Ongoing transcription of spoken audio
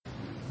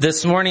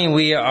This morning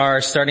we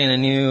are starting a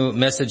new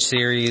message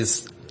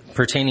series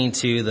pertaining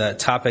to the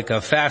topic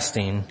of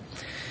fasting.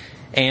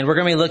 And we're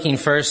going to be looking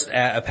first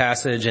at a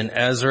passage in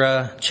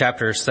Ezra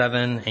chapter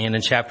 7 and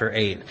in chapter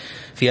 8.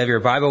 If you have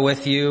your Bible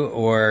with you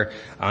or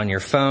on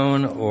your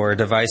phone or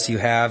device you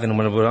have and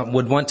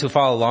would want to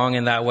follow along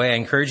in that way, I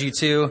encourage you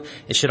to.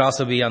 It should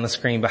also be on the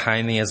screen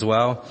behind me as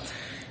well.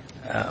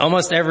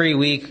 Almost every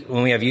week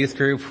when we have youth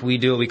group, we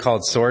do what we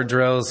call sword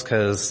drills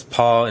because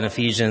Paul in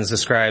Ephesians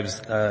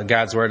describes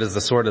God's word as the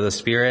sword of the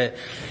Spirit.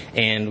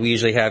 And we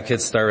usually have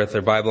kids start with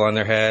their Bible on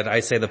their head. I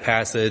say the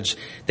passage,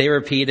 they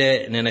repeat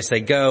it, and then I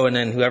say go, and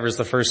then whoever's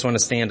the first one to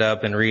stand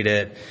up and read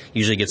it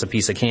usually gets a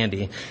piece of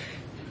candy.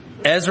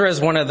 Ezra is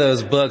one of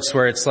those books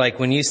where it's like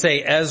when you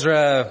say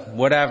Ezra,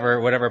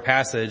 whatever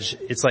passage,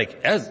 it's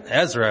like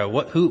Ezra.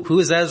 Who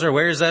is Ezra?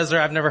 Where is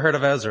Ezra? I've never heard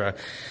of Ezra.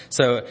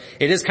 So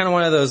it is kind of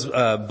one of those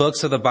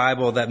books of the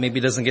Bible that maybe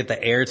doesn't get the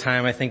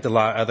airtime I think a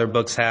lot of other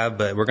books have.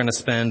 But we're going to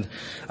spend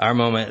our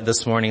moment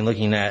this morning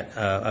looking at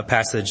a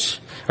passage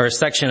or a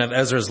section of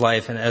Ezra's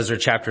life in Ezra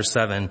chapter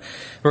 7.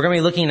 We're going to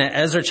be looking at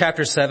Ezra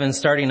chapter 7,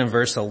 starting in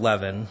verse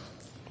 11.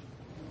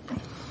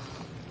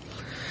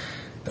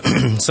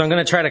 So I'm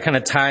going to try to kind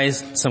of tie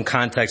some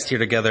context here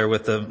together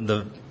with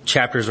the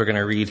chapters we're going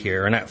to read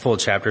here, or not full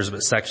chapters,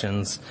 but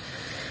sections.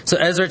 So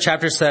Ezra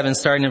chapter 7,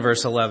 starting in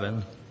verse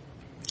 11.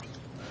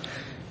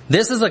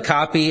 This is a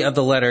copy of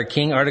the letter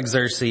King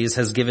Artaxerxes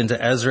has given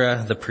to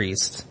Ezra the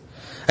priest,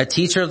 a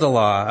teacher of the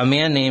law, a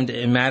man named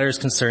in matters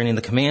concerning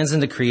the commands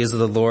and decrees of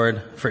the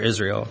Lord for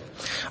Israel.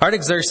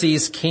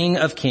 Artaxerxes, king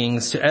of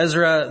kings, to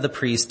Ezra the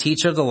priest,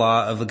 teacher of the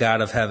law of the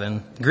God of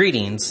heaven.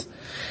 Greetings.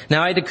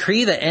 Now I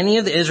decree that any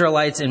of the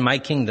Israelites in my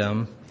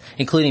kingdom,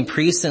 including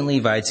priests and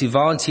Levites who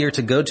volunteer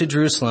to go to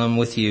Jerusalem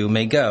with you,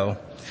 may go.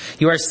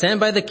 You are sent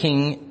by the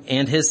king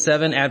and his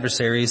 7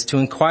 adversaries to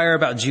inquire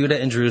about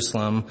Judah and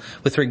Jerusalem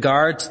with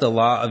regard to the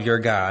law of your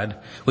God,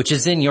 which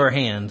is in your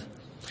hand.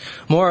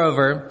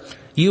 Moreover,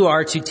 you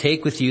are to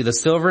take with you the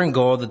silver and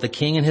gold that the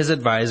king and his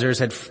advisors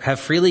have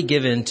freely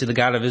given to the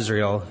God of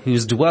Israel,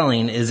 whose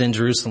dwelling is in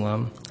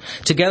Jerusalem.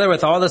 Together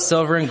with all the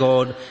silver and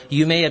gold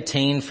you may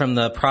obtain from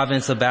the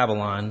province of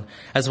Babylon,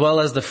 as well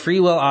as the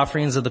freewill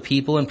offerings of the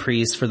people and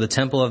priests for the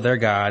temple of their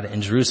God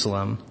in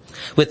Jerusalem.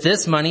 With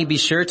this money be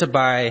sure to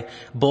buy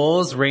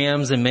bulls,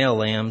 rams, and male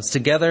lambs,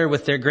 together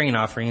with their grain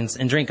offerings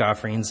and drink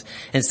offerings,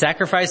 and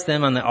sacrifice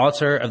them on the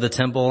altar of the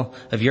temple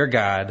of your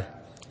God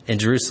in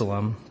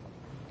Jerusalem.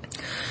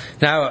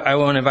 Now, I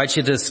want to invite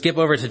you to skip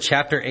over to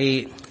chapter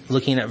 8,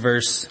 looking at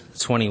verse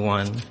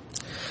 21.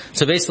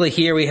 So basically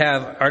here we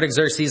have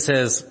Artaxerxes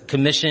has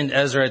commissioned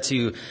Ezra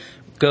to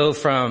go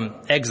from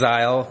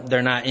exile.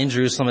 They're not in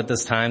Jerusalem at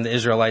this time, the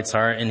Israelites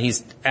are, and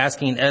he's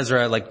asking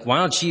Ezra, why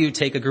don't you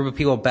take a group of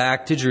people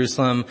back to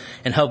Jerusalem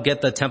and help get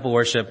the temple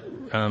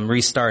worship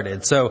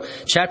restarted. So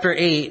chapter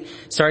 8,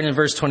 starting in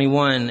verse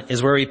 21,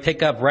 is where we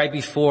pick up right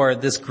before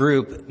this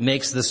group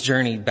makes this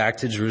journey back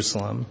to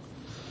Jerusalem.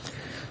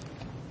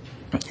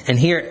 And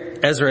here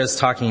Ezra is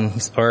talking,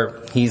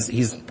 or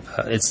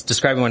it's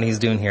describing what he's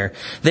doing here.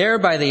 There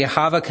by the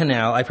Ahava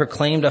Canal I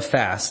proclaimed a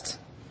fast,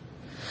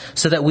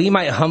 so that we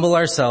might humble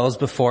ourselves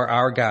before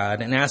our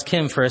God and ask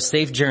him for a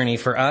safe journey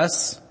for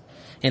us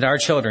and our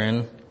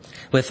children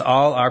with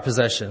all our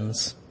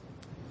possessions.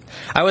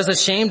 I was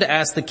ashamed to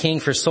ask the king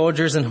for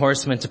soldiers and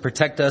horsemen to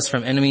protect us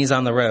from enemies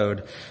on the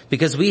road,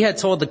 because we had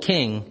told the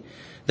king,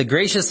 the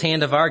gracious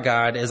hand of our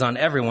God is on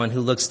everyone who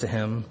looks to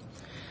him.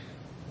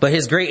 But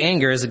his great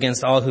anger is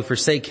against all who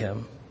forsake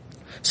him.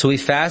 So we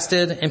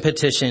fasted and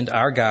petitioned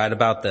our God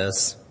about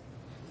this,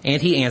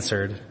 and he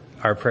answered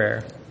our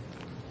prayer.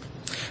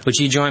 Would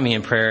you join me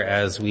in prayer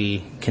as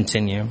we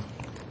continue?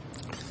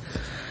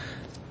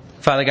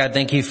 Father God,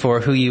 thank you for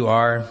who you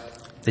are,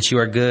 that you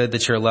are good,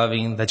 that you're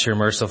loving, that you're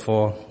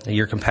merciful, that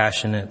you're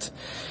compassionate,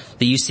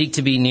 that you seek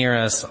to be near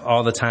us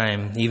all the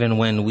time, even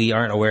when we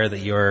aren't aware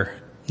that you're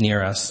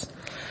near us.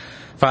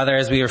 Father,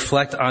 as we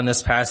reflect on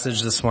this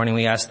passage this morning,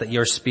 we ask that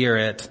your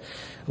Spirit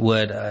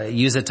would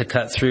use it to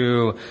cut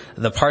through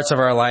the parts of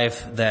our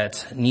life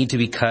that need to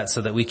be cut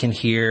so that we can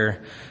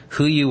hear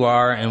who you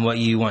are and what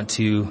you want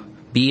to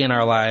be in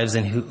our lives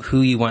and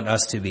who you want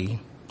us to be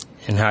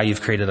and how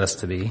you've created us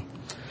to be.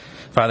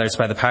 Father, it's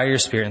by the power of your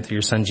Spirit and through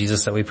your Son,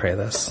 Jesus, that we pray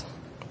this.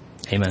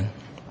 Amen.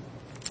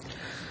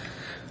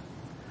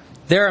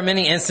 There are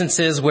many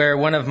instances where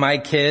one of my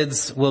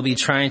kids will be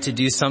trying to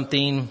do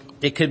something.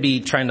 It could be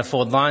trying to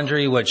fold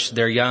laundry, which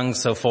they're young,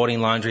 so folding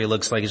laundry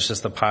looks like it's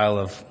just a pile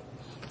of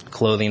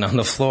clothing on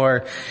the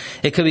floor.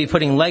 It could be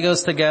putting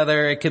Legos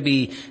together. It could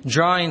be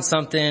drawing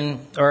something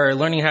or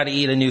learning how to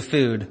eat a new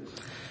food.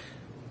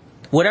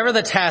 Whatever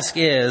the task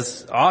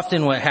is,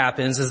 often what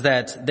happens is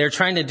that they're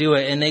trying to do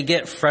it and they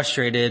get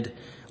frustrated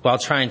while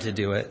trying to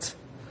do it.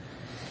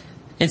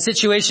 In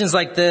situations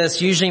like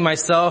this, usually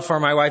myself or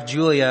my wife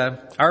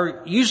Julia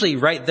are usually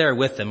right there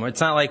with them. It's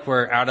not like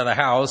we're out of the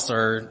house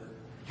or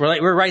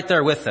we're right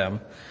there with them.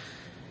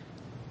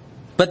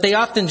 But they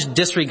often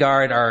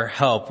disregard our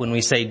help when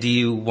we say, do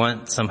you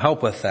want some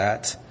help with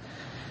that?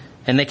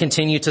 And they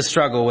continue to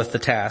struggle with the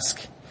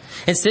task.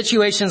 In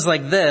situations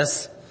like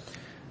this,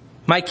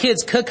 my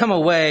kids could come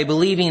away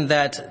believing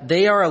that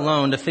they are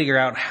alone to figure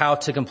out how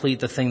to complete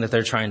the thing that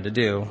they're trying to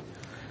do.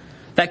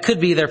 That could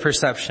be their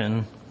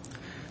perception.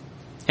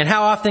 And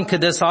how often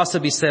could this also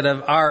be said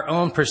of our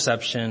own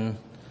perception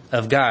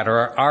of God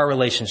or our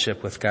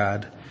relationship with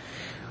God,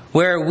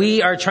 where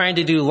we are trying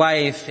to do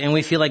life and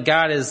we feel like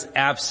God is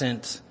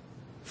absent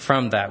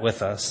from that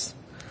with us,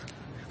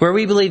 where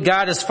we believe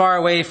God is far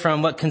away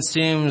from what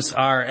consumes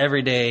our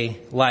everyday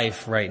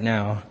life right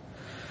now.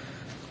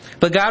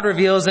 But God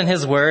reveals in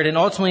His Word and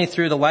ultimately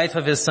through the life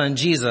of His Son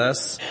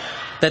Jesus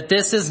that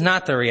this is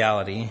not the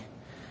reality.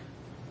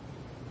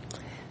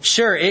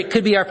 Sure, it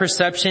could be our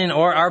perception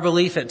or our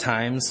belief at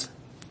times,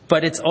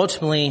 but it's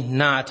ultimately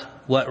not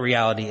what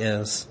reality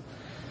is.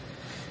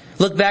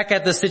 Look back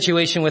at the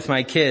situation with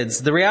my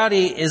kids. The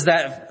reality is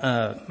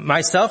that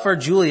myself or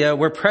Julia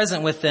were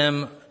present with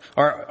them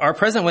or are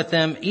present with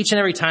them each and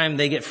every time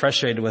they get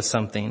frustrated with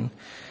something.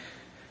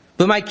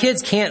 But my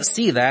kids can't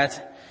see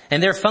that,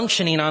 and they're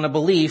functioning on a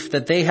belief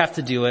that they have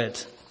to do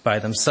it by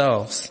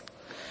themselves.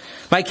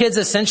 My kids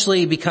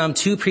essentially become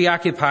too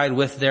preoccupied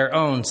with their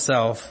own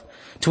self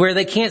to where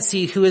they can't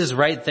see who is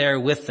right there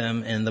with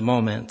them in the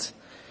moment.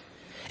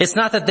 It's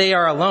not that they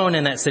are alone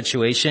in that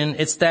situation.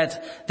 It's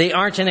that they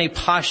aren't in a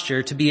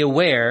posture to be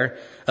aware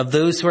of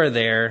those who are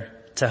there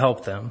to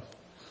help them.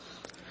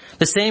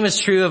 The same is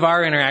true of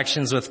our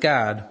interactions with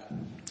God,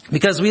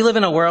 because we live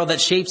in a world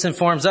that shapes and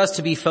forms us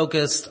to be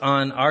focused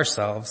on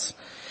ourselves.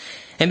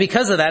 And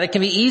because of that, it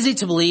can be easy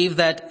to believe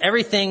that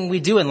everything we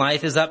do in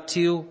life is up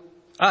to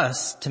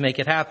us to make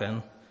it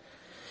happen.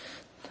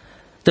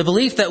 The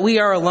belief that we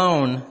are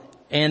alone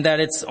and that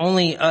it's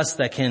only us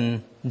that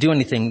can do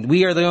anything.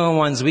 We are the only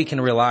ones we can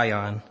rely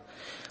on.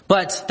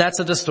 But that's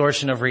a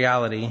distortion of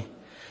reality.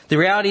 The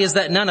reality is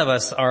that none of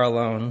us are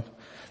alone.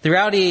 The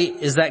reality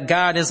is that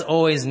God is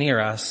always near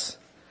us.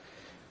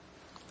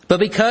 But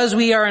because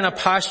we are in a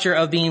posture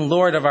of being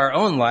Lord of our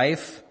own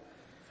life,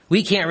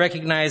 we can't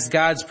recognize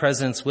God's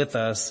presence with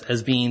us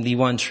as being the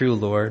one true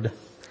Lord.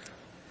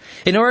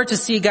 In order to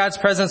see God's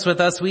presence with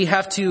us, we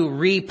have to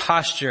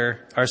reposture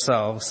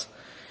ourselves.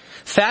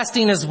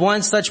 Fasting is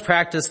one such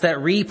practice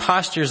that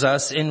repostures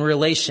us in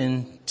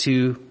relation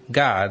to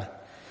God.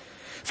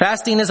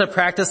 Fasting is a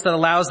practice that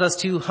allows us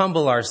to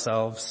humble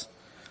ourselves.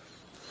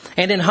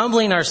 And in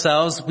humbling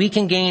ourselves, we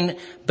can gain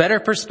better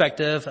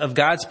perspective of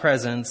God's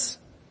presence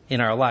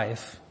in our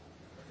life.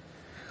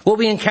 What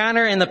we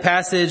encounter in the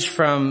passage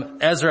from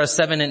Ezra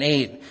 7 and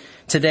 8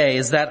 today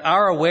is that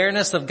our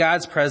awareness of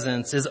God's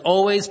presence is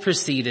always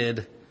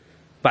preceded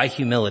by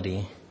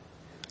humility.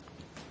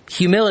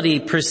 Humility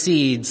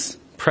precedes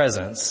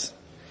presence.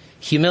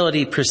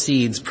 Humility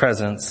precedes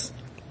presence.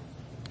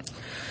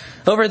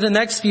 Over the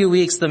next few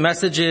weeks, the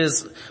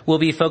messages will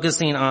be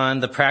focusing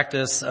on the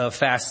practice of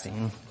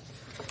fasting.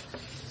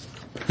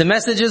 The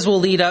messages will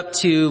lead up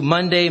to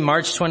Monday,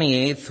 March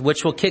 28th,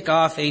 which will kick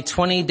off a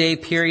 20-day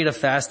period of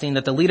fasting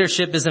that the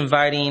leadership is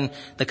inviting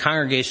the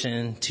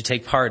congregation to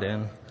take part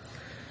in.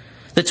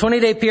 The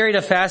 20-day period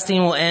of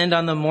fasting will end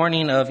on the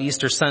morning of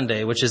Easter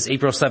Sunday, which is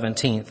April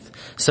 17th.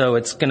 So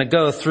it's going to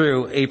go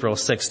through April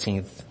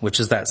 16th,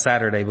 which is that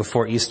Saturday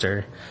before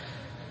Easter.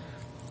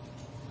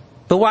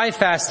 But why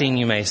fasting,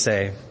 you may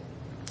say?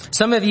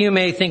 Some of you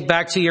may think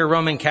back to your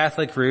Roman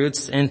Catholic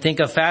roots and think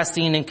of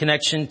fasting in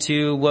connection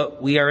to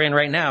what we are in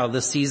right now,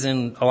 the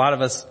season a lot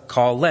of us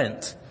call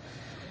Lent.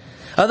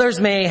 Others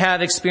may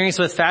have experience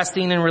with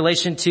fasting in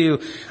relation to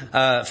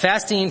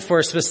fasting for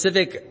a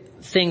specific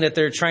thing that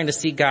they're trying to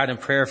seek God in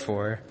prayer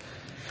for.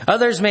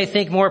 Others may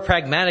think more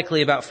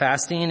pragmatically about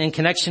fasting in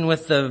connection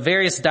with the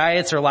various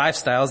diets or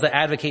lifestyles that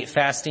advocate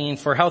fasting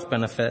for health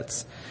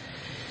benefits.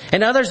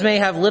 And others may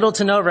have little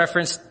to no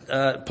reference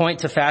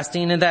point to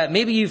fasting, in that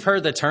maybe you've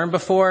heard the term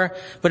before,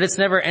 but it's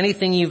never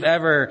anything you've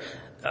ever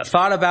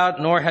thought about,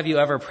 nor have you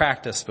ever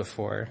practiced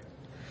before.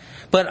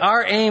 But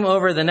our aim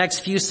over the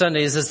next few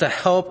Sundays is to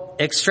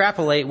help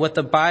extrapolate what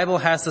the Bible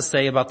has to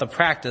say about the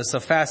practice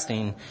of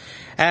fasting,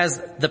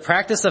 as the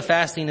practice of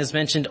fasting is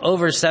mentioned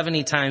over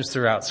 70 times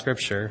throughout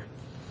Scripture.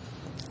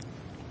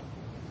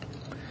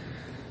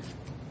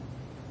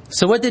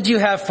 So what did you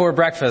have for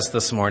breakfast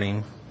this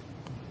morning?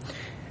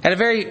 At a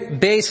very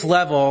base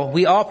level,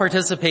 we all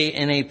participate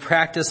in a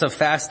practice of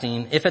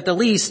fasting, if at the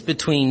least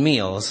between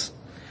meals.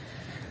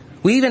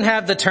 We even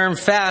have the term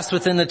fast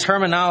within the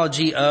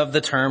terminology of the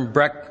term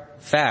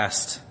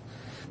breakfast,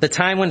 the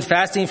time when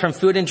fasting from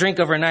food and drink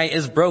overnight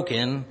is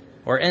broken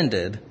or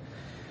ended.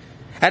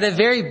 At a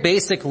very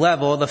basic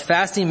level, the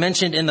fasting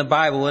mentioned in the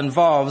Bible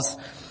involves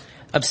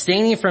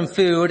abstaining from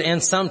food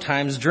and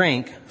sometimes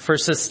drink for a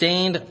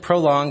sustained,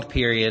 prolonged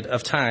period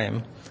of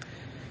time.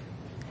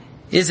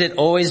 Is it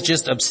always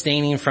just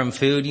abstaining from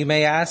food, you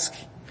may ask?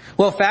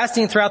 Well,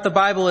 fasting throughout the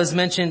Bible is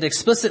mentioned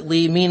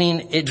explicitly,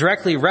 meaning it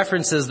directly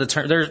references the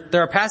term.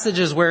 There are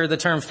passages where the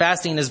term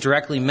fasting is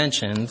directly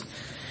mentioned.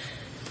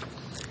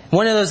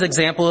 One of those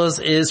examples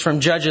is from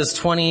Judges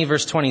 20,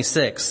 verse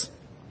 26,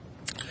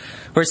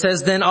 where it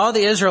says, "Then all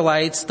the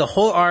Israelites, the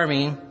whole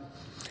army,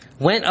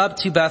 went up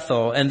to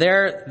Bethel, and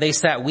there they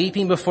sat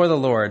weeping before the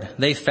Lord.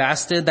 They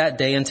fasted that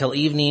day until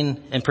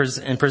evening and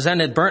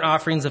presented burnt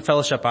offerings and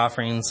fellowship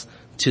offerings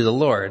to the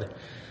Lord.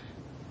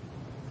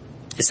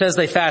 It says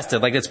they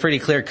fasted, like it's pretty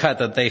clear cut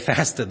that they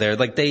fasted there.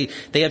 Like they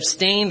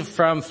abstained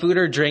from food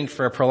or drink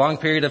for a prolonged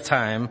period of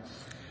time,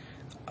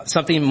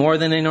 something more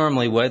than they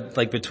normally would,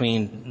 like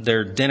between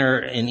their dinner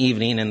and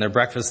evening and their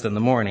breakfast in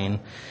the morning.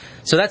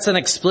 So that's an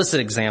explicit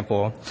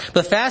example.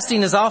 But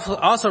fasting is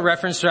also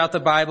referenced throughout the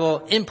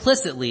Bible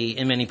implicitly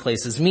in many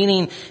places,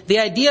 meaning the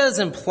idea is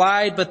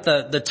implied, but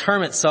the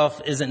term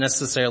itself isn't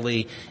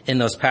necessarily in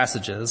those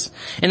passages.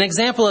 An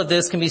example of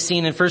this can be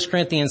seen in 1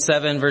 Corinthians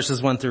 7,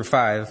 verses 1 through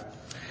 5,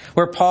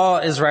 where Paul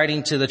is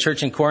writing to the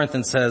church in Corinth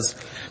and says,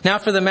 "Now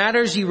for the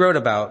matters you wrote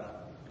about,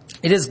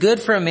 it is good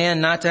for a man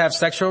not to have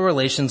sexual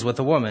relations with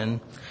a woman.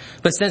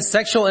 But since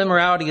sexual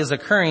immorality is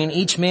occurring,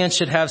 each man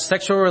should have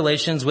sexual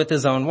relations with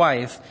his own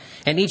wife,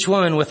 and each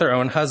woman with her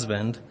own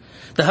husband.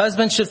 The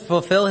husband should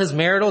fulfill his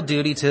marital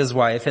duty to his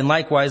wife, and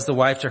likewise the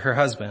wife to her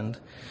husband.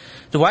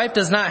 The wife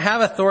does not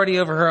have authority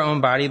over her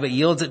own body, but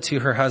yields it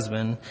to her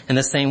husband. In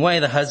the same way,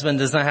 the husband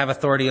does not have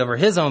authority over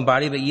his own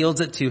body, but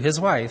yields it to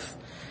his wife.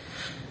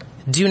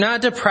 Do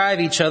not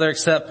deprive each other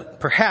except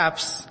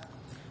perhaps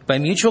by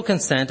mutual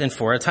consent and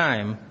for a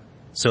time."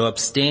 So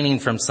abstaining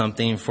from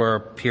something for a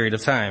period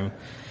of time.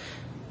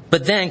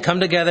 "But then come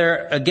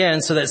together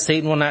again so that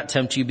Satan will not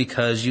tempt you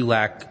because you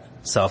lack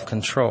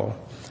self-control."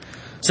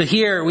 So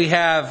here we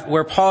have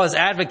where Paul is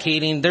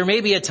advocating there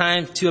may be a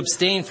time to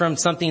abstain from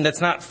something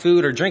that's not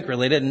food or drink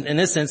related. In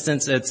this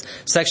instance, it's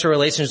sexual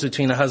relations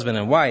between a husband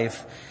and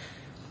wife.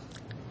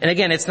 And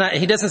again,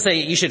 he doesn't say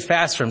you should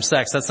fast from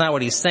sex. That's not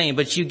what he's saying.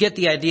 But you get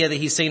the idea that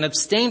he's saying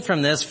abstain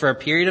from this for a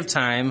period of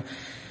time.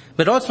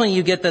 But ultimately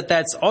you get that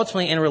that's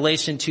ultimately in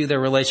relation to their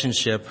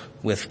relationship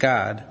with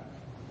God.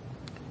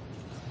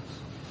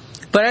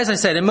 But as I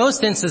said, in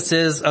most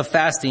instances of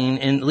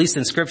fasting, at least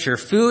in Scripture,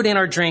 food and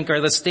or drink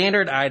are the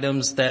standard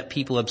items that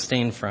people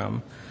abstain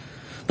from.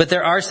 But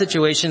there are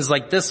situations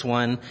like this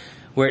one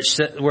where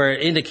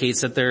it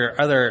indicates that there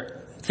are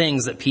other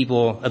things that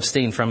people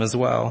abstain from as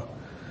well.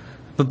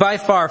 But by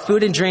far,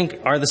 food and drink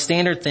are the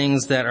standard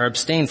things that are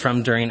abstained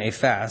from during a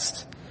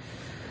fast.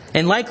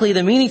 And likely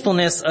the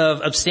meaningfulness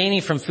of abstaining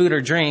from food or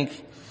drink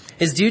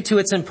is due to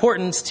its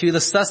importance to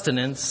the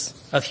sustenance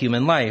of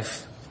human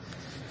life.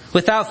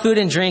 Without food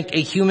and drink,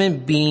 a human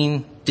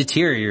being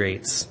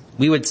deteriorates.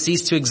 We would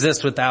cease to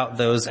exist without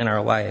those in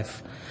our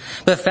life.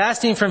 But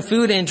fasting from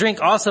food and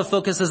drink also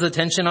focuses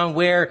attention on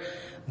where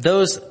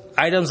those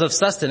items of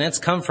sustenance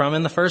come from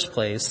in the first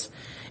place.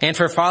 And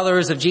for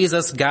followers of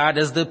Jesus, God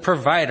is the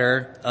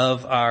provider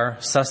of our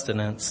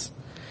sustenance.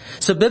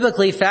 So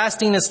biblically,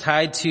 fasting is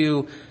tied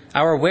to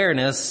our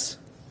awareness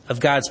of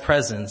God's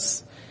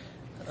presence,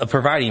 of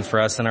providing for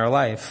us in our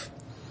life.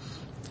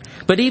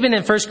 But even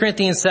in 1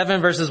 Corinthians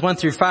 7 verses 1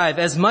 through 5,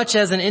 as much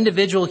as an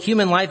individual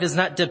human life is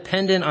not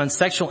dependent on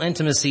sexual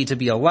intimacy to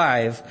be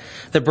alive,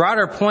 the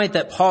broader point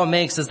that Paul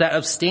makes is that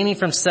abstaining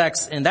from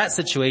sex in that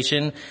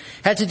situation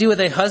had to do with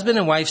a husband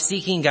and wife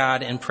seeking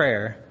God in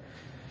prayer.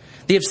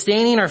 The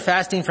abstaining or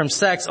fasting from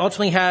sex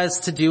ultimately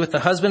has to do with the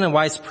husband and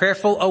wife's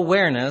prayerful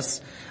awareness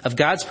of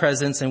God's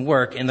presence and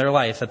work in their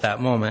life at that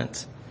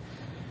moment.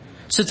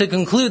 So to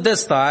conclude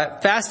this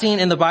thought,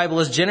 fasting in the Bible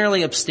is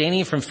generally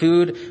abstaining from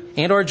food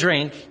and or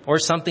drink or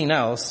something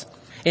else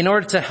in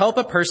order to help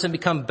a person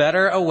become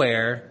better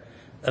aware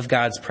of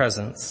God's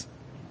presence.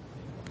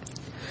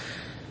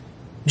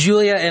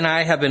 Julia and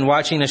I have been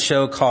watching a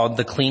show called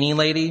The Cleaning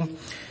Lady.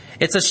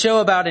 It's a show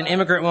about an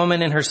immigrant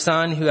woman and her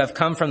son who have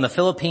come from the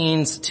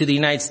Philippines to the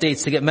United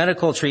States to get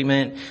medical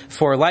treatment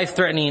for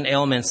life-threatening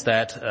ailments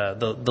that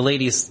the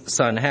lady's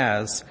son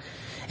has.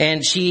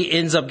 And she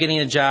ends up getting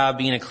a job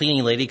being a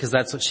cleaning lady because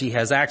that's what she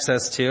has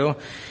access to.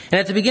 And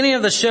at the beginning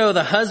of the show,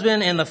 the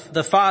husband and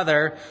the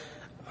father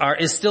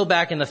is still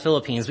back in the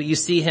Philippines, but you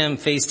see him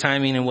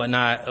FaceTiming and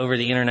whatnot over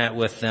the internet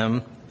with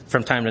them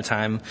from time to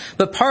time.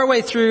 But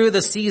partway through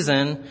the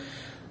season,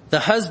 the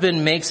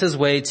husband makes his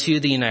way to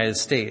the United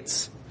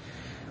States.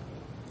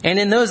 And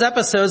in those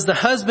episodes, the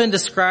husband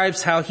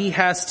describes how he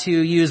has to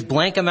use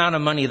blank amount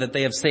of money that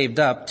they have saved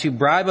up to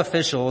bribe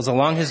officials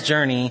along his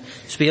journey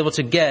to be able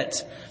to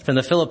get from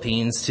the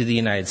Philippines to the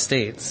United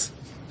States.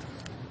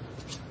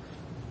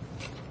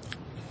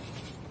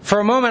 For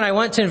a moment, I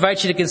want to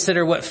invite you to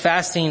consider what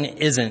fasting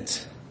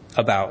isn't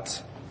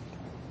about.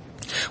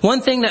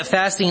 One thing that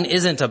fasting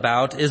isn't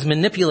about is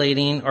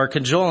manipulating or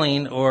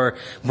cajoling or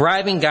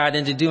bribing God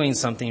into doing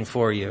something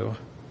for you.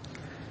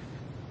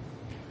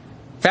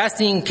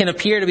 Fasting can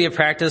appear to be a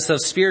practice of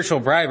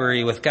spiritual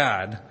bribery with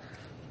God,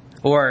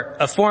 or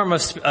a form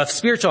of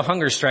spiritual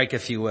hunger strike,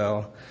 if you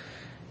will.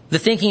 The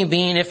thinking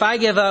being, if I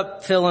give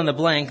up fill in the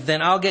blank,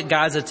 then I'll get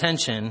God's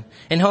attention,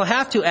 and he'll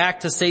have to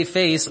act to save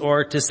face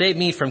or to save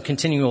me from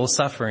continual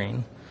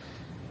suffering.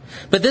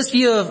 But this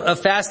view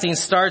of fasting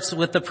starts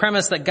with the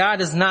premise that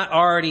God is not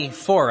already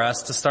for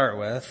us to start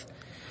with,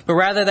 but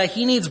rather that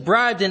he needs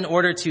bribed in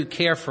order to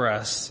care for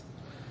us.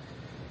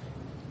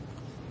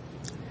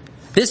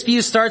 This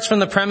view starts from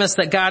the premise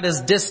that God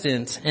is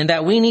distant and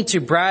that we need to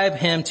bribe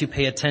him to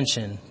pay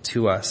attention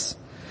to us.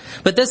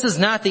 But this is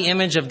not the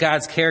image of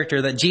God's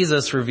character that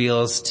Jesus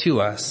reveals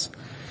to us.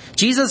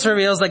 Jesus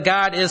reveals that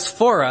God is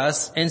for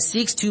us and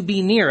seeks to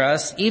be near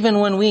us even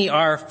when we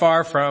are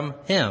far from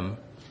him.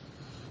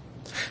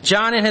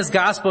 John in his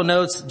gospel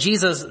notes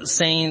Jesus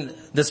saying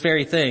this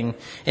very thing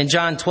in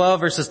John 12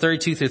 verses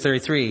 32 through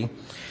 33.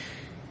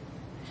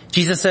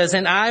 Jesus says,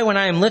 "And I, when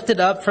I am lifted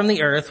up from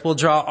the earth, will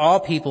draw all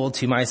people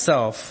to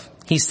myself."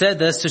 He said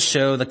this to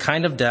show the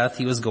kind of death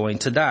he was going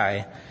to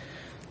die.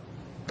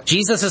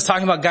 Jesus is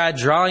talking about God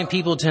drawing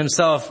people to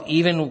himself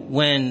even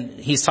when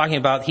he's talking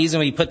about he's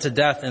going to be put to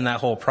death in that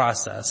whole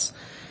process.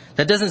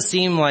 That doesn't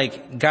seem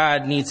like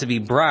God needs to be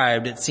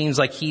bribed. It seems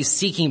like he's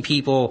seeking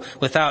people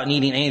without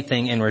needing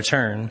anything in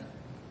return.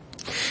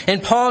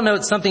 And Paul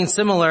notes something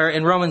similar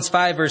in Romans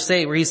 5 verse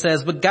 8 where he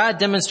says, "But God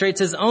demonstrates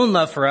his own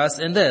love for us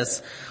in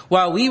this.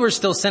 While we were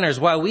still sinners,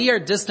 while we are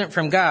distant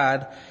from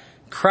God,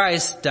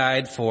 Christ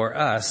died for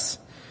us,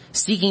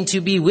 seeking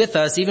to be with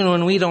us even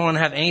when we don't want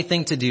to have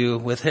anything to do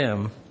with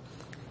him."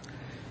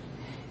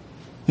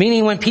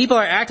 Meaning when people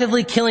are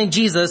actively killing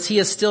Jesus, he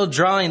is still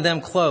drawing them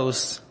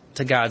close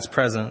to God's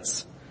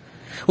presence.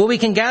 What we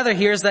can gather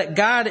here is that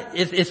God,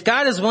 if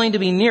God is willing to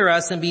be near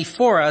us and be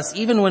for us,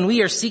 even when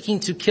we are seeking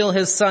to kill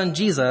his son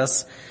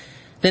Jesus,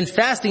 then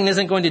fasting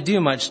isn't going to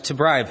do much to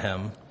bribe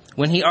him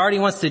when he already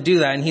wants to do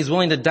that and he's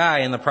willing to die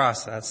in the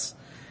process.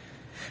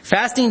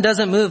 Fasting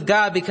doesn't move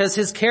God because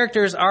his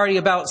character is already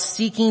about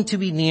seeking to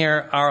be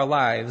near our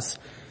lives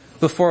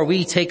before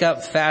we take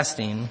up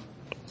fasting.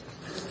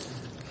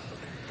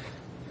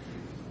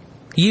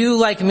 You,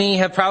 like me,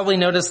 have probably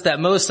noticed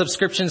that most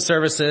subscription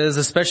services,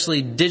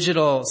 especially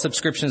digital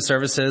subscription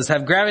services,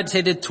 have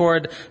gravitated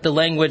toward the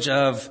language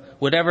of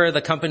whatever the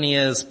company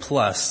is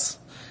plus.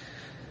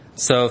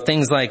 So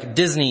things like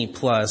Disney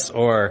Plus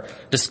or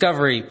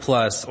Discovery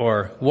Plus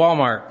or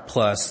Walmart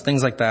Plus,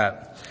 things like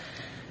that.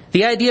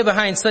 The idea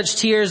behind such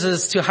tiers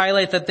is to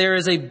highlight that there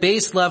is a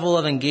base level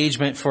of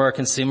engagement for a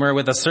consumer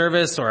with a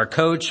service or a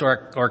coach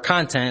or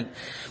content.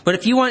 But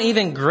if you want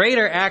even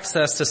greater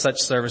access to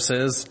such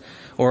services,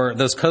 or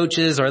those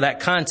coaches or that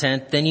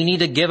content, then you need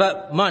to give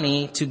up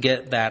money to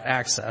get that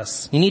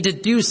access. You need to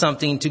do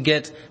something to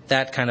get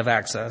that kind of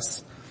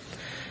access.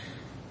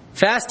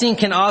 Fasting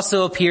can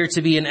also appear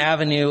to be an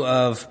avenue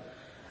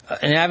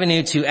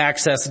to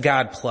access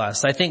God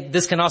plus. I think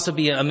this can also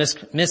be a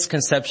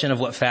misconception of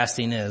what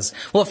fasting is.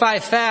 Well, if I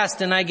fast,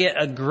 then I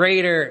get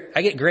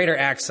greater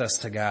access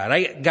to God.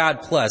 I get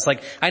God plus.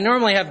 Like, I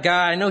normally have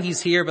God, I know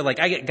he's here, but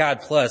I get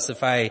God plus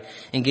if I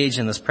engage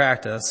in this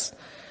practice.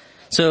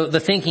 So the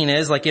thinking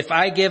is, if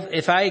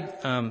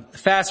I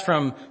fast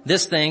from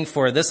this thing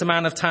for this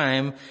amount of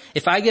time,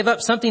 if I give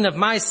up something of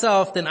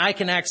myself, then I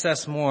can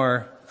access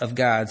more of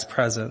God's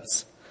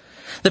presence.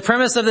 The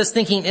premise of this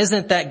thinking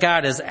isn't that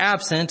God is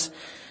absent.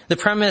 The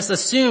premise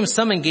assumes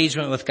some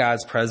engagement with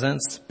God's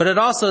presence, but it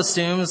also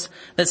assumes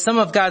that some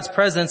of God's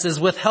presence is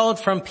withheld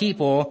from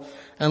people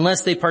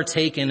unless they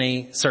partake in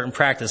a certain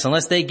practice.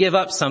 Unless they give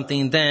up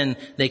something, then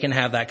they can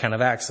have that kind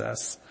of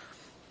access.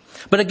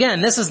 But again,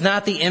 this is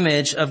not the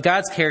image of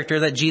God's character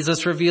that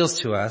Jesus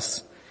reveals to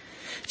us.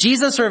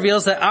 Jesus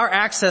reveals that our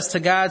access to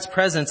God's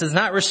presence is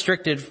not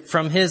restricted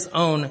from his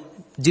own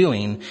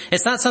doing.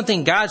 It's not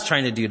something God's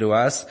trying to do to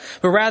us,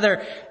 but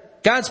rather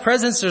God's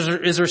presence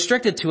is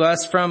restricted to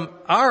us from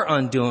our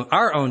own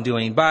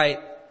doing by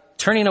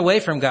turning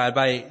away from God,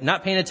 by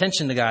not paying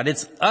attention to God.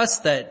 It's us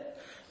that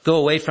go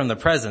away from the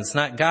presence,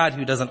 not God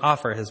who doesn't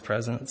offer his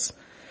presence.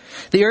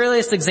 The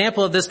earliest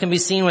example of this can be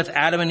seen with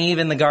Adam and Eve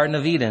in the Garden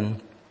of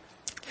Eden.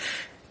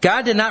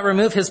 God did not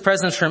remove his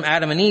presence from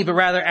Adam and Eve, but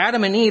rather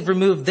Adam and Eve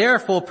removed their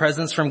full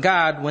presence from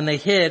God when they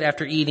hid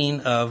after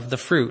eating of the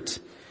fruit.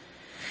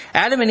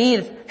 Adam and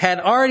Eve had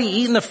already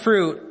eaten the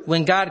fruit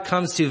when God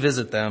comes to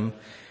visit them.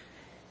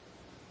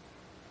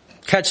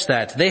 Catch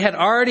that. They had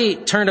already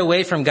turned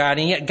away from God,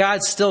 and yet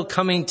God's still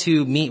coming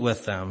to meet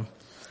with them.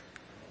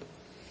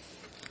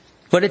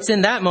 But it's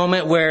in that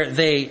moment where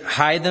they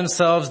hide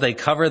themselves, they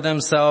cover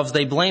themselves,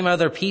 they blame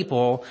other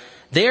people.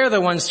 They are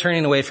the ones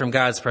turning away from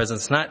God's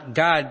presence, not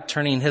God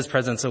turning his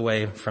presence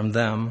away from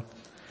them.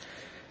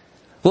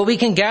 What we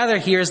can gather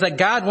here is that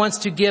God wants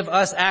to give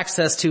us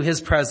access to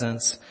his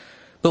presence,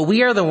 but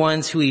we are the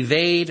ones who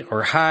evade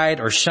or hide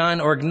or shun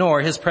or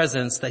ignore his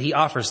presence that he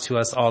offers to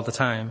us all the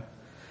time.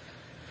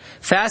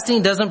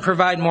 Fasting doesn't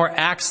provide more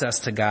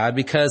access to God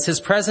because his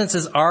presence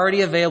is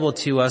already available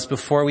to us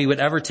before we would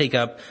ever take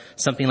up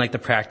something like the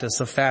practice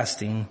of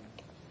fasting.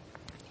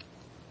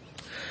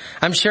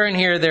 I'm sure in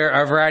here there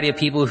are a variety of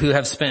people who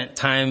have spent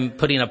time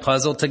putting a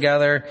puzzle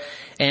together.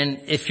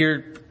 And if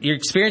your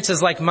experience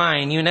is like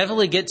mine, you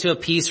inevitably get to a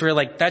piece where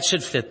that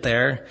should fit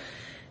there.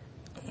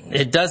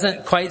 It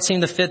doesn't quite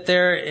seem to fit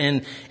there.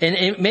 And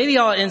maybe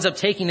all it ends up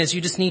taking is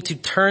you just need to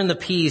turn the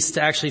piece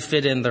to actually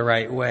fit in the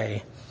right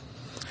way.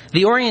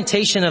 The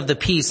orientation of the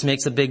piece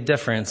makes a big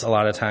difference a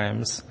lot of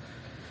times.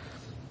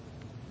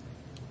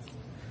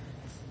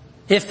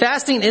 If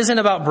fasting isn't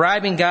about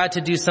bribing God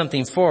to do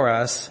something for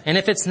us, and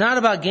if it's not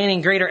about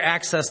gaining greater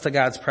access to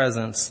God's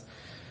presence,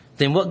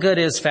 then what good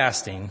is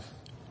fasting?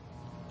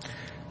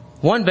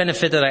 One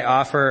benefit that I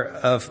offer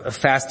of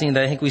fasting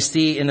that I think we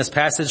see in this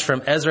passage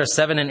from Ezra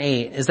 7 and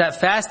 8 is that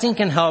fasting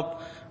can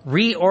help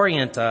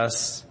reorient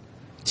us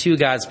to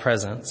God's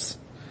presence.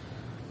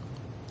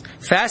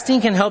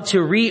 Fasting can help to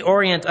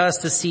reorient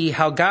us to see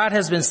how God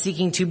has been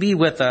seeking to be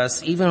with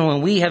us even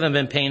when we haven't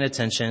been paying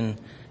attention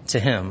to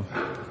Him.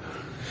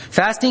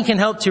 Fasting can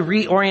help to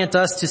reorient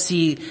us to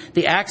see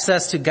the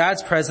access to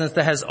God's presence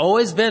that has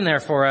always been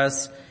there for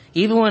us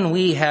even when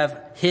we have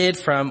hid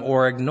from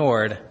or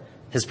ignored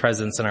His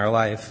presence in our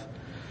life.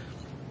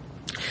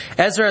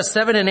 Ezra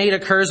 7 and 8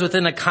 occurs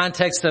within the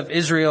context of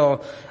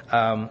Israel,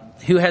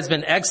 who has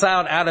been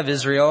exiled out of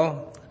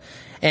Israel.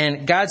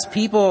 And God's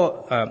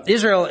people,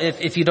 Israel,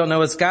 if you don't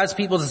know, it's God's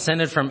people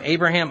descended from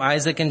Abraham,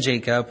 Isaac, and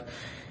Jacob.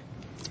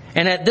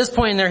 And at this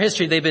point in their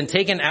history, they've been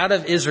taken out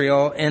of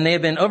Israel, and they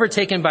have been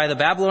overtaken by the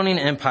Babylonian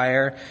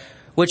Empire,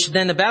 which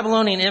then the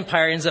Babylonian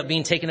Empire ends up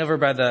being taken over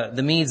by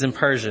the Medes and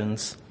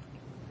Persians.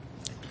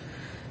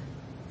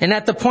 And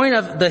at the point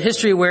of the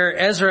history where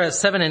Ezra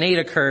 7 and 8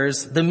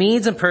 occurs, the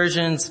Medes and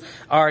Persians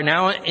are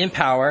now in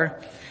power.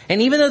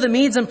 And even though the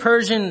Mede and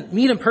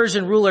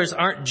Persian rulers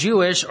aren't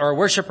Jewish or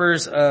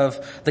worshipers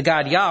of the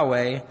God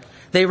Yahweh,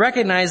 they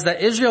recognize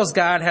that Israel's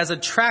God has a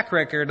track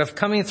record of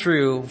coming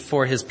through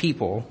for His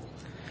people.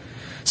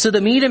 So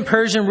the Mede and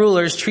Persian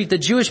rulers treat the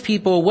Jewish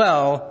people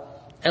well,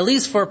 at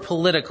least for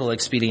political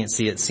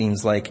expediency, it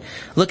seems like.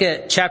 Look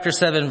at chapter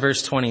 7,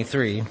 verse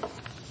 23.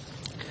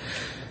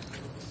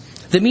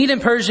 The Mede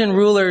and Persian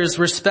rulers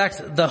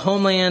respect the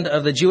homeland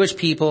of the Jewish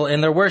people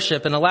and their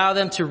worship and allow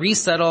them to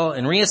resettle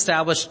and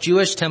reestablish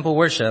Jewish temple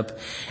worship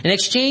in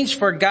exchange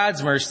for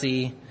God's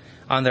mercy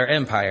on their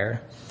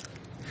empire.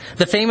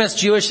 The famous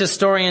Jewish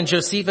historian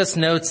Josephus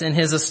notes in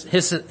his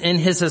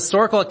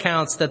historical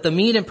accounts that the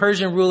Mede and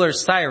Persian ruler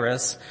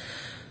Cyrus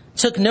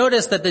took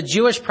notice that the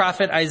Jewish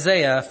prophet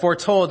Isaiah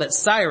foretold that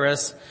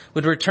Cyrus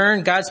would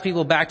return God's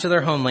people back to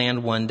their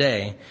homeland one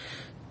day.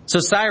 So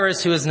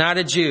Cyrus, who is not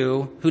a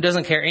Jew, who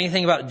doesn't care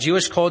anything about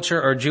Jewish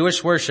culture or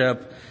Jewish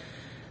worship,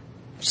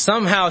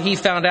 somehow he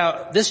found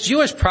out this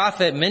Jewish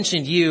prophet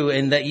mentioned you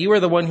and that you were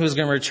the one who was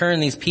going to return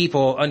these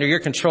people under your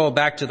control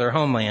back to their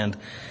homeland.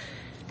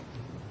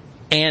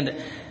 And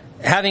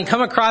having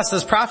come across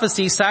this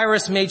prophecy,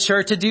 Cyrus made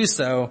sure to do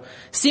so,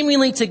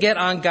 seemingly to get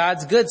on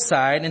God's good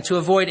side and to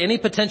avoid any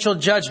potential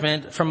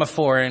judgment from a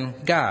foreign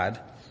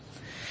god.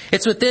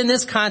 It's within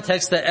this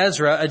context that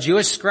Ezra, a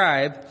Jewish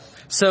scribe,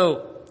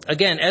 so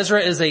again,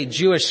 Ezra is a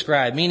Jewish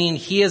scribe, meaning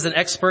he is an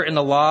expert in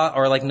the law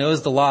or like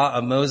knows the law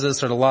of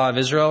Moses or the law of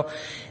Israel.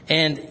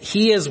 And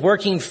he is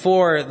working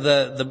for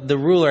the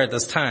ruler at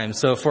this time.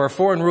 So for a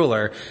foreign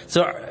ruler.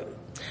 So,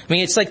 I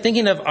mean, it's like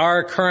thinking of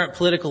our current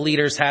political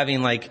leaders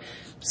having like,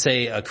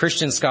 say, a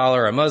Christian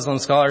scholar or a Muslim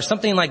scholar,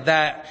 something like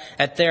that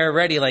at their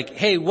ready. Like,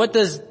 hey, what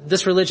does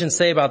this religion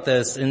say about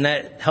this? And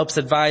that helps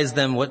advise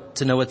them what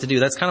to do.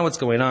 That's kind of what's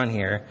going on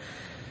here.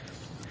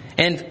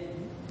 And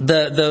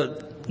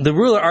the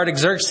ruler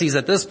Artaxerxes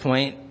at this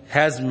point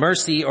has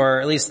mercy,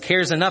 or at least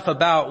cares enough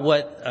about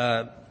what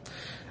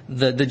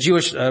the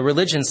Jewish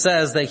religion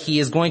says that he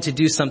is going to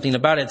do something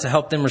about it to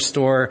help them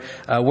restore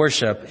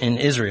worship in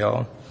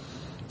Israel.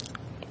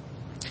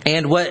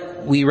 And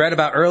what we read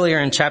about earlier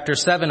in chapter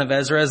 7 of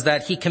Ezra is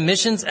that he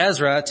commissions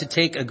Ezra to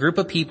take a group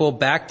of people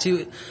back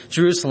to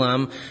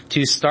Jerusalem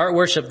to start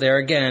worship there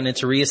again and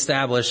to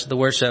reestablish the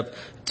worship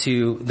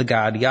to the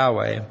God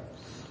Yahweh.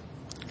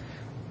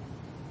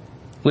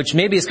 Which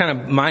maybe is kind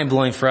of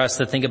mind-blowing for us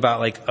to think about,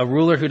 like a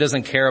ruler who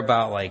doesn't care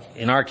about, like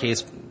in our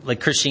case, like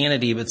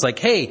Christianity, but it's like,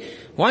 hey,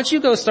 why don't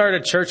you go start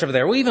a church over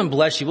there? We'll even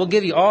bless you. We'll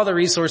give you all the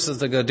resources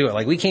to go do it.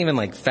 Like we can't even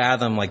like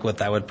fathom like what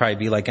that would probably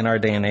be like in our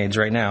day and age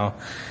right now.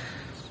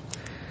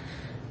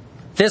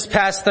 This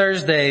past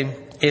Thursday,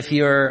 if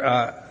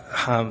you're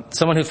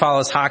someone who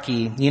follows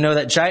hockey, you know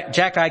that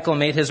Jack Eichel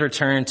made his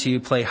return to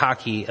play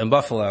hockey in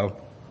Buffalo.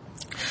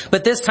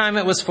 But this time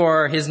it was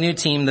for his new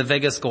team, the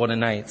Vegas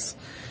Golden Knights.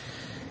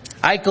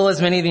 Eichel, as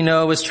many of you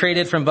know, was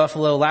traded from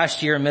Buffalo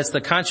last year amidst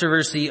the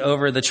controversy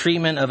over the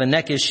treatment of a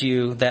neck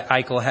issue that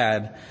Eichel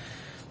had.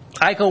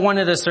 Eichel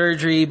wanted a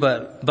surgery,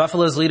 but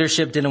Buffalo's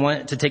leadership didn't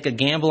want to take a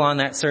gamble on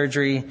that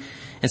surgery.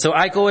 And so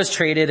Eichel was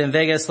traded, and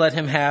Vegas let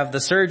him have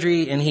the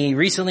surgery, and he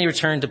recently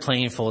returned to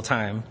playing full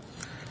time.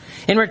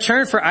 In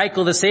return for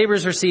Eichel, the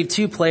Sabres received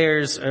two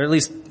players,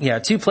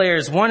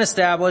 one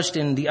established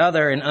and the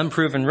other an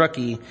unproven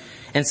rookie,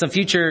 and some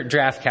future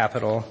draft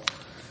capital.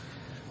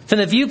 From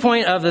the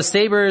viewpoint of the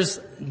Sabres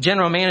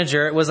general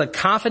manager, it was a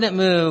confident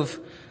move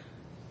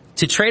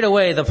to trade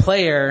away the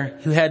player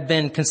who had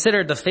been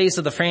considered the face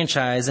of the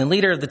franchise and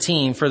leader of the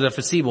team for the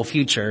foreseeable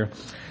future.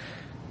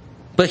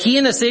 But he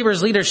and the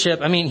Sabres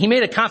leadership, he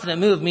made a confident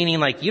move, meaning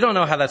like you don't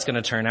know how that's going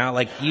to turn out.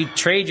 Like you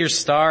trade your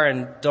star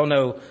and don't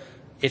know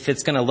if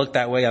it's going to look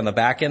that way on the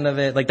back end of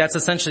it. Like that's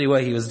essentially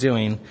what he was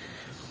doing.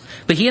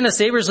 But he and the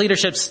Sabres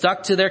leadership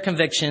stuck to their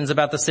convictions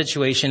about the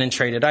situation and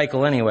traded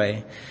Eichel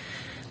anyway.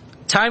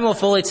 Time will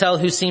fully tell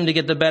who seemed to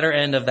get the better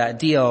end of that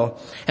deal.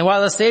 And while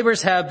the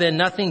Sabres have been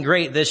nothing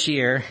great this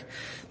year,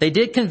 they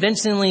did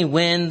convincingly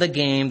win the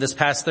game this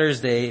past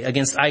Thursday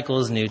against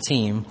Eichel's new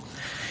team,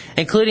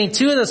 including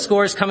 2 of the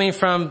scores coming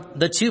from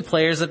the 2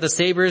 players that the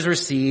Sabres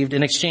received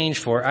in exchange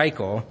for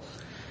Eichel.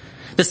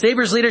 The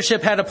Sabres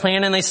leadership had a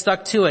plan and they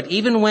stuck to it,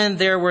 even when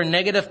there were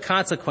negative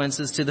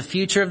consequences to the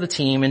future of the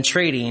team in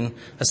trading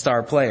a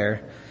star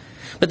player.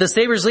 But the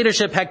Sabres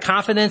leadership had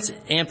confidence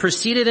and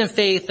proceeded in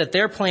faith that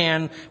their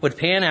plan would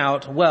pan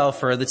out well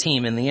for the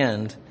team in the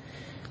end.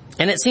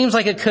 And it seems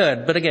like it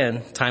could, but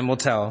again, time will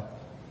tell.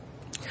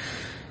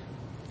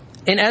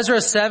 In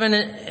Ezra 7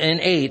 and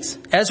 8,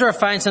 Ezra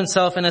finds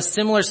himself in a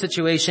similar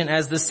situation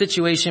as the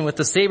situation with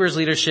the Sabres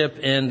leadership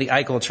in the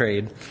Eichel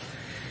trade.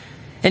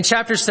 In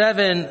chapter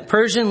 7,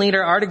 Persian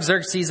leader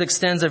Artaxerxes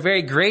extends a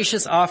very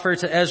gracious offer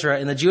to Ezra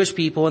and the Jewish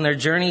people in their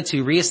journey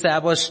to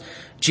reestablish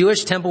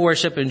Jewish temple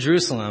worship in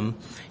Jerusalem.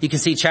 You can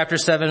see chapter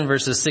 7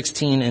 verses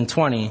 16 and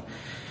 20.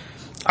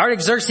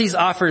 Artaxerxes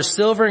offers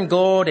silver and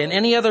gold and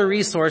any other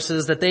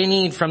resources that they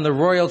need from the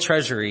royal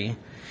treasury.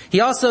 He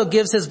also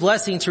gives his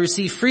blessing to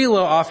receive free will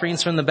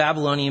offerings from the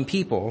Babylonian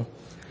people.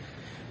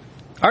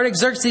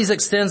 Artaxerxes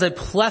extends a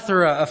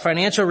plethora of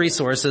financial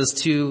resources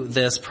to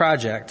this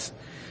project.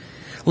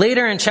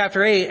 Later in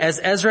chapter 8, as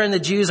Ezra and the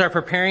Jews are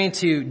preparing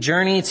to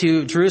journey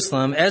to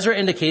Jerusalem, Ezra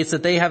indicates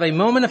that they have a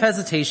moment of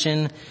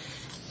hesitation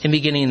in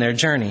beginning their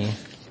journey.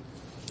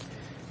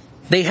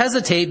 They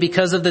hesitate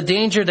because of the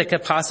danger that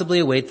could possibly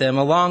await them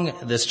along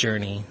this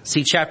journey.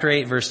 See chapter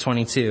 8, verse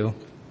 22.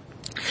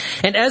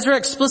 And Ezra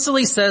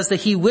explicitly says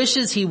that he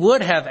wishes he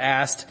would have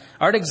asked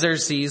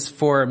Artaxerxes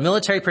for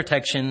military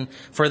protection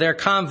for their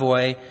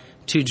convoy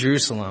to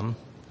Jerusalem.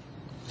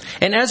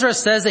 And Ezra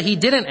says that he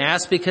didn't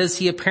ask because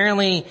he had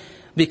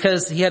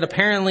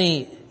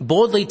apparently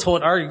boldly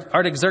told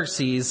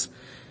Artaxerxes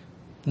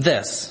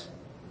this: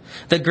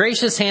 "The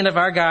gracious hand of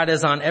our God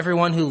is on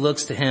everyone who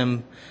looks to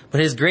him,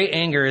 but his great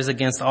anger is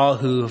against all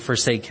who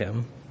forsake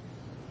him."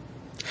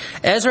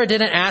 Ezra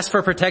didn't ask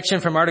for protection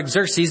from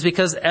Artaxerxes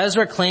because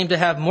Ezra claimed to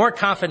have more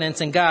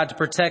confidence in God to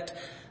protect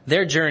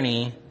their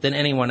journey than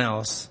anyone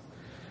else.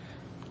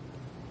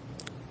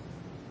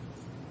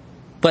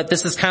 But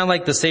this is kind of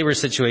like the Sabres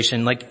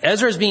situation. Like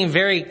Ezra's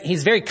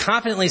he's very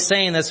confidently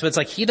saying this, but it's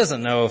like he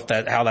doesn't know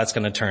how that's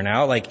going to turn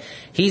out. Like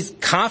he's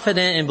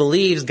confident and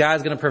believes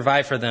God's going to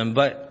provide for them,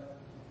 but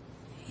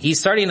he's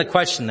starting to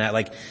question that.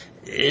 Like,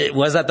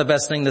 was that the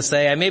best thing to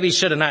say? I maybe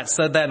should have not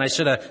said that, and I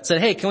should have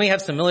said, hey, can we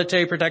have some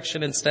military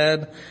protection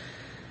instead?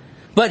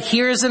 But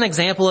here's an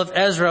example of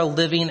Ezra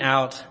living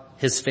out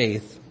his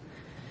faith.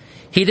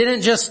 He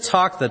didn't just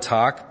talk the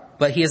talk,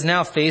 but he is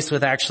now faced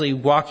with actually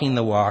walking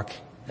the walk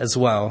as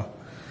well.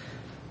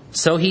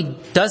 So he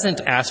doesn't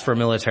ask for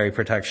military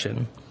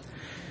protection.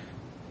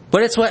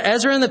 But it's what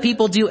Ezra and the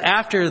people do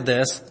after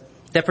this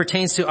that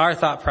pertains to our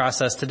thought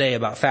process today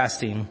about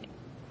fasting.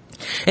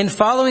 In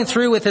following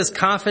through with his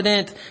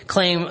confident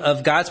claim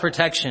of God's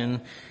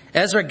protection,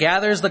 Ezra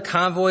gathers the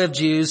convoy of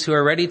Jews who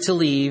are ready to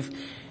leave,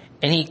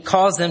 and he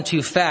calls them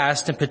to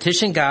fast and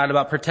petition God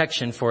about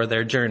protection for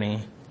their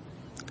journey.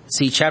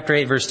 See chapter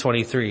 8, verse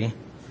 23.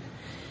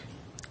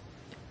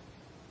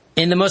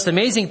 And the most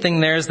amazing thing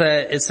there is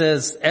that it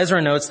says,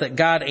 Ezra notes that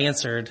God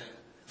answered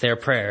their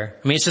prayer.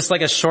 I mean, it's just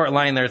like a short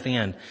line there at the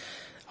end.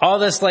 All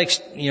this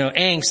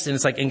angst, and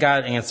it's like, and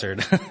God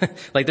answered.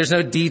 Like there's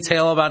no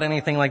detail about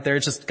anything like there.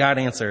 It's just God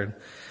answered.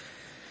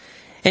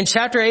 In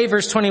chapter 8,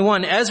 verse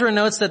 21, Ezra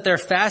notes that their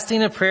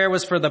fasting and prayer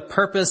was for the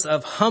purpose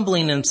of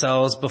humbling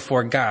themselves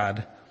before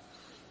God.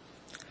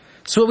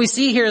 So what we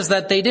see here is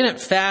that they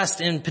didn't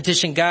fast and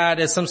petition God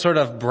as some sort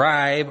of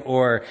bribe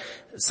or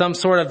some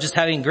sort of just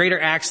having greater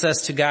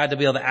access to God to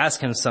be able to ask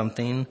him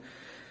something.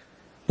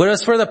 But it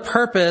was for the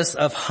purpose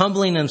of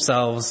humbling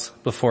themselves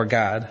before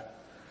God.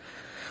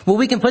 What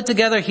we can put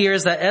together here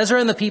is that Ezra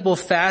and the people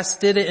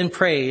fasted and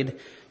prayed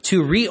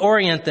to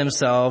reorient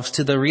themselves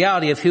to the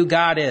reality of who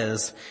God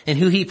is and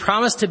who he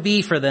promised to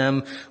be for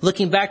them,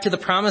 looking back to the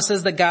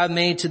promises that God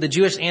made to the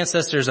Jewish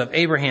ancestors of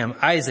Abraham,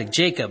 Isaac,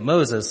 Jacob,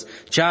 Moses,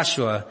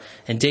 Joshua,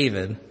 and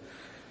David.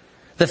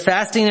 The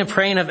fasting and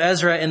praying of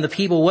Ezra and the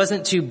people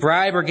wasn't to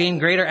bribe or gain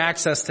greater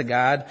access to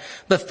God,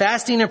 but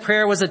fasting and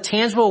prayer was a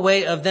tangible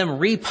way of them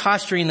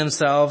reposturing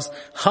themselves,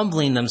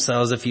 humbling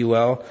themselves, if you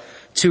will,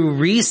 to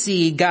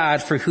re-see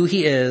God for who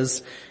he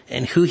is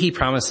and who he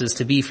promises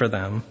to be for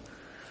them.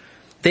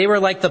 They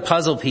were like the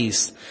puzzle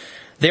piece.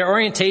 Their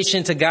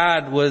orientation to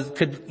God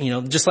could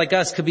just like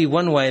us, could be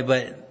one way,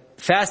 but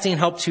fasting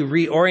helped to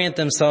reorient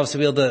themselves to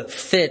be able to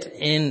fit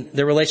in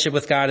their relationship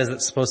with God as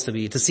it's supposed to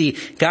be, to see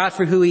God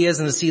for who he is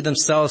and to see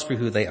themselves for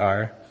who they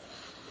are.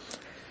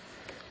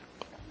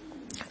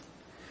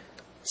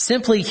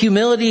 Simply,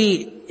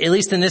 humility, at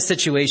least in this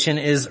situation,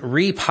 is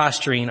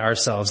reposturing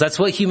ourselves. That's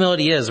what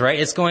humility is, right?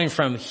 It's going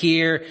from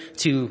here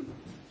to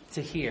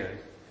here.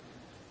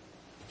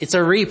 It's a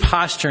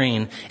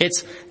reposturing.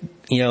 It's,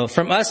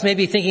 from us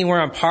maybe thinking we're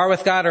on par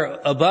with God or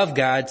above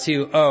God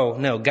to, oh,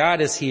 no,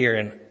 God is here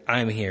and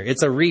I'm here.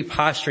 It's a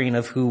reposturing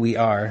of who we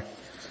are.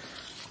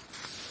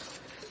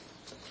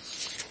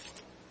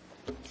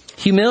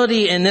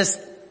 Humility in this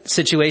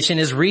situation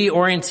is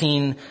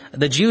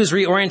the Jews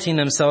reorienting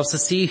themselves to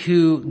see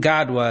who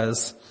God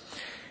was.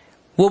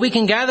 What we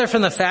can gather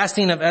from the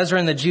fasting of Ezra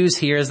and the Jews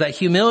here is that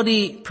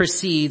humility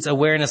precedes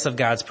awareness of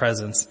God's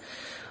presence.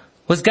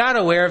 Was God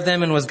aware of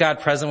them and was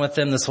God present with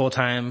them this whole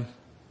time?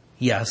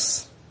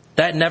 Yes.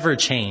 That never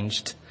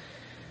changed.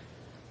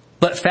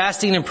 But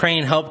fasting and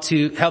praying helped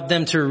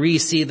them to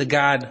re-see that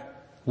God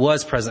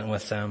was present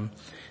with them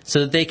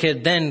so that they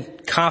could then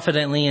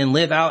confidently and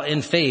live out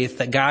in faith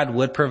that God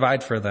would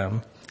provide for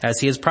them as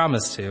he has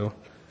promised to.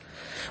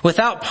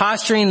 Without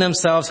posturing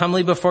themselves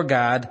humbly before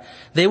God,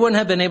 they wouldn't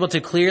have been able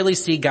to clearly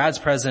see God's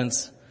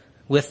presence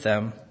with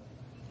them.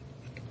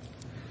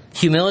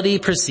 Humility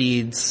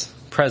precedes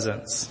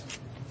presence.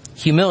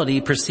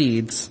 Humility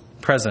precedes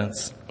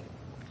presence.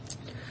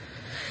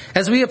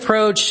 As we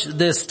approach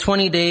this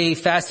 20-day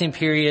fasting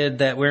period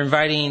that we're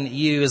inviting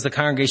you as the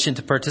congregation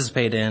to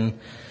participate in,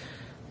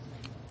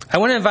 I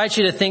want to invite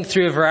you to think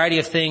through a variety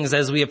of things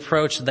as we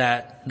approach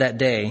that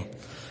day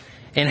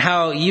and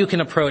how you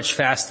can approach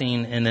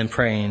fasting and then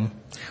praying.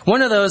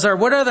 One of those are,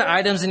 what are the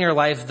items in your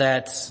life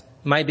that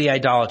might be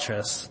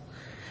idolatrous?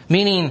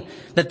 Meaning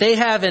that they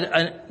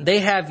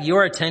have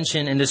your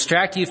attention and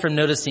distract you from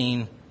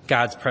noticing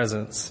God's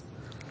presence.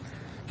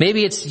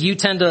 Maybe it's you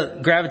tend to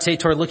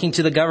gravitate toward looking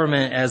to the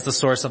government as the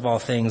source of all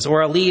things,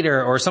 or a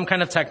leader, or some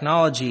kind of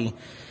technology.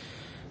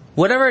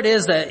 Whatever it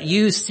is that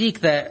you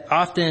seek that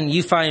often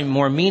you find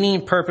more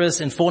meaning, purpose,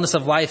 and fullness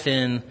of life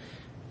in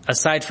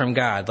aside from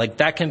God. Like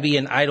that can be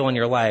an idol in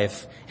your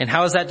life. And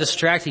how is that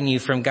distracting you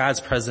from God's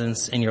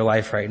presence in your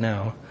life right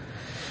now?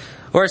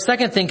 Or a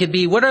second thing could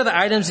be, what are the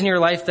items in your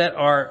life that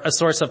are a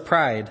source of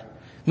pride?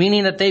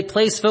 Meaning that they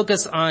place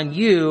focus on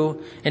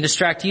you and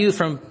distract you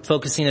from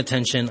focusing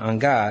attention on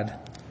God.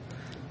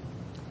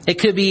 It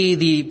could be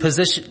the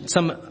position,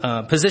 some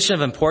position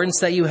of importance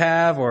that you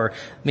have, or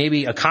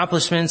maybe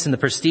accomplishments and the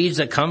prestige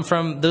that come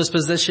from those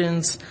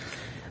positions.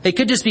 It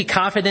could just be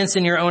confidence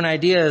in your own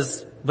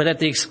ideas, but at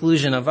the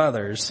exclusion of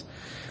others.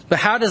 But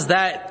how does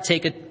that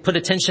put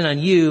attention on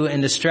you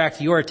and distract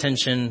your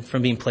attention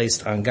from being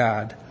placed on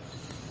God?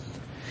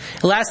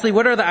 Lastly,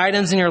 what are the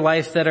items in your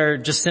life that are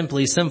just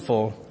simply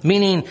sinful?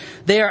 Meaning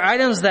they are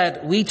items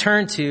that we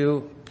turn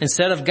to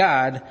instead of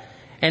God,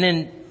 and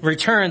in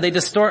return, they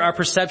distort our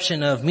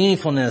perception of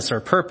meaningfulness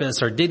or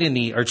purpose or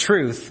dignity or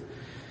truth,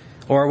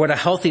 or what a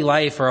healthy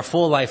life or a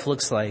full life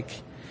looks like.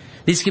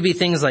 These could be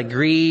things like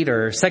greed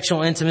or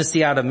sexual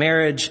intimacy out of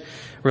marriage,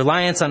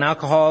 reliance on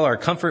alcohol or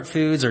comfort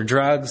foods or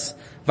drugs,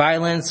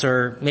 violence,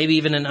 or maybe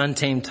even an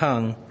untamed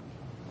tongue.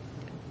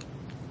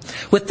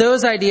 With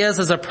those ideas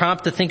as a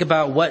prompt to think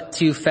about what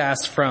to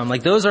fast from,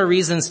 like those are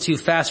reasons to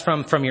fast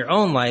from your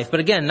own life, but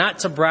again, not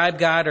to bribe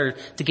God or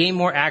to gain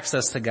more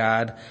access to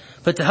God,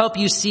 but to help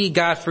you see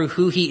God for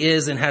who he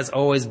is and has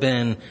always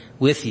been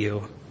with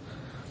you.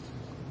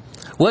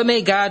 What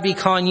may God be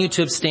calling you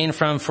to abstain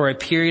from for a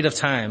period of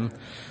time?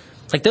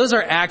 Like those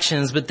are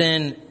actions, but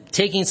then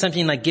taking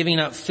something like giving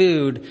up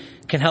food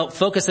can help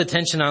focus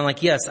attention on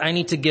like, yes, I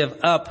need to give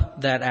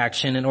up that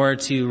action in order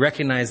to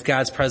recognize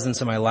God's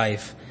presence in my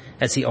life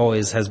as he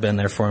always has been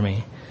there for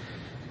me.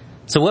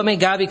 So what may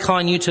God be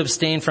calling you to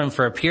abstain from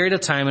for a period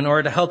of time in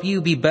order to help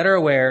you be better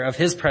aware of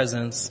his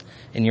presence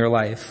in your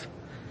life?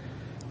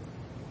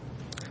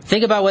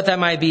 Think about what that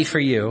might be for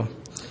you.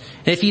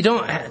 And if you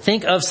don't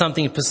think of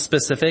something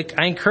specific,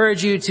 I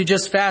encourage you to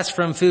just fast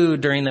from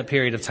food during that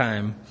period of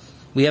time.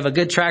 We have a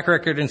good track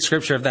record in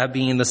Scripture of that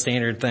being the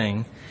standard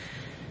thing.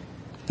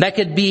 That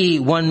could be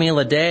one meal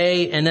a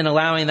day, and then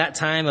allowing that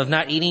time of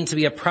not eating to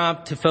be a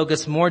prompt to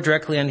focus more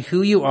directly on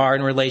who you are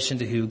in relation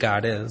to who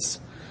God is.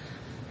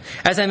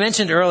 As I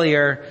mentioned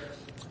earlier,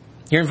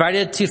 you're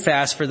invited to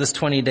fast for this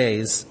 20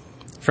 days,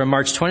 from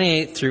March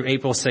 28th through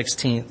April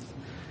 16th,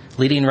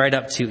 leading right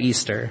up to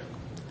Easter.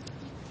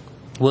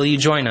 Will you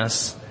join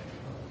us?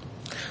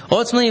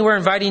 Ultimately, we're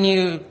inviting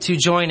you to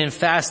join in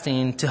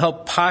fasting to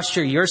help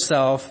posture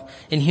yourself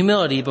in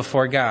humility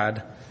before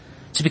God,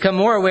 to become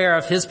more aware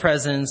of his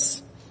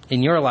presence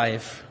in your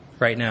life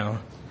right now.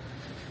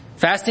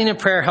 Fasting and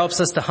prayer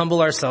helps us to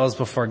humble ourselves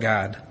before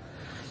God.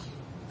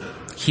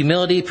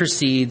 Humility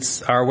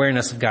precedes our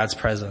awareness of God's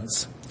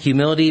presence.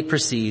 Humility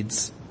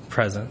precedes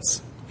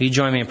presence. Will you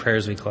join me in prayer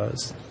as we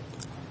close?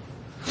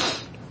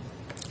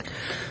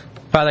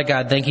 Father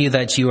God, thank you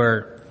that you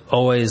are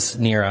always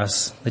near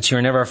us, that you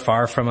are never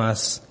far from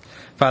us.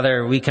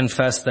 Father, we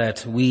confess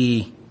that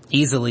we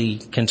easily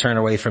can turn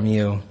away from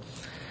you.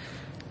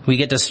 We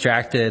get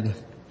distracted.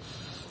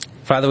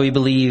 Father, we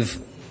believe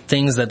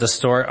things that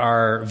distort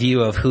our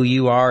view of who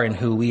you are and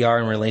who we are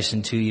in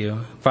relation to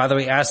you. Father,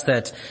 we ask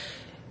that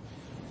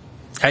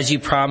as you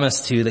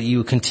promised to, that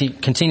you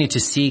continue to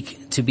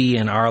seek to be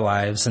in our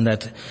lives, and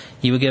that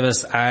you would give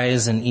us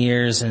eyes and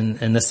ears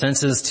and the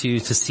senses to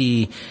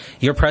see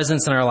your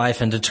presence in our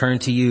life and to turn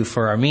to you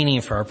for our meaning,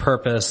 for our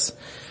purpose,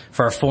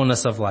 for our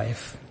fullness of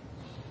life.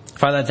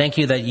 Father, I thank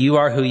you that you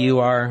are who you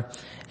are,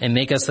 and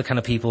make us the kind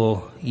of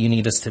people you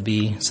need us to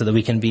be so that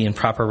we can be in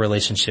proper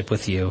relationship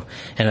with you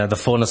and the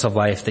fullness of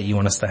life that you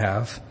want us to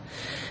have.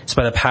 It's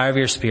by the power of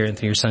your Spirit and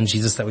through your Son,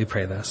 Jesus, that we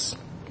pray this.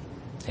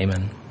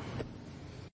 Amen.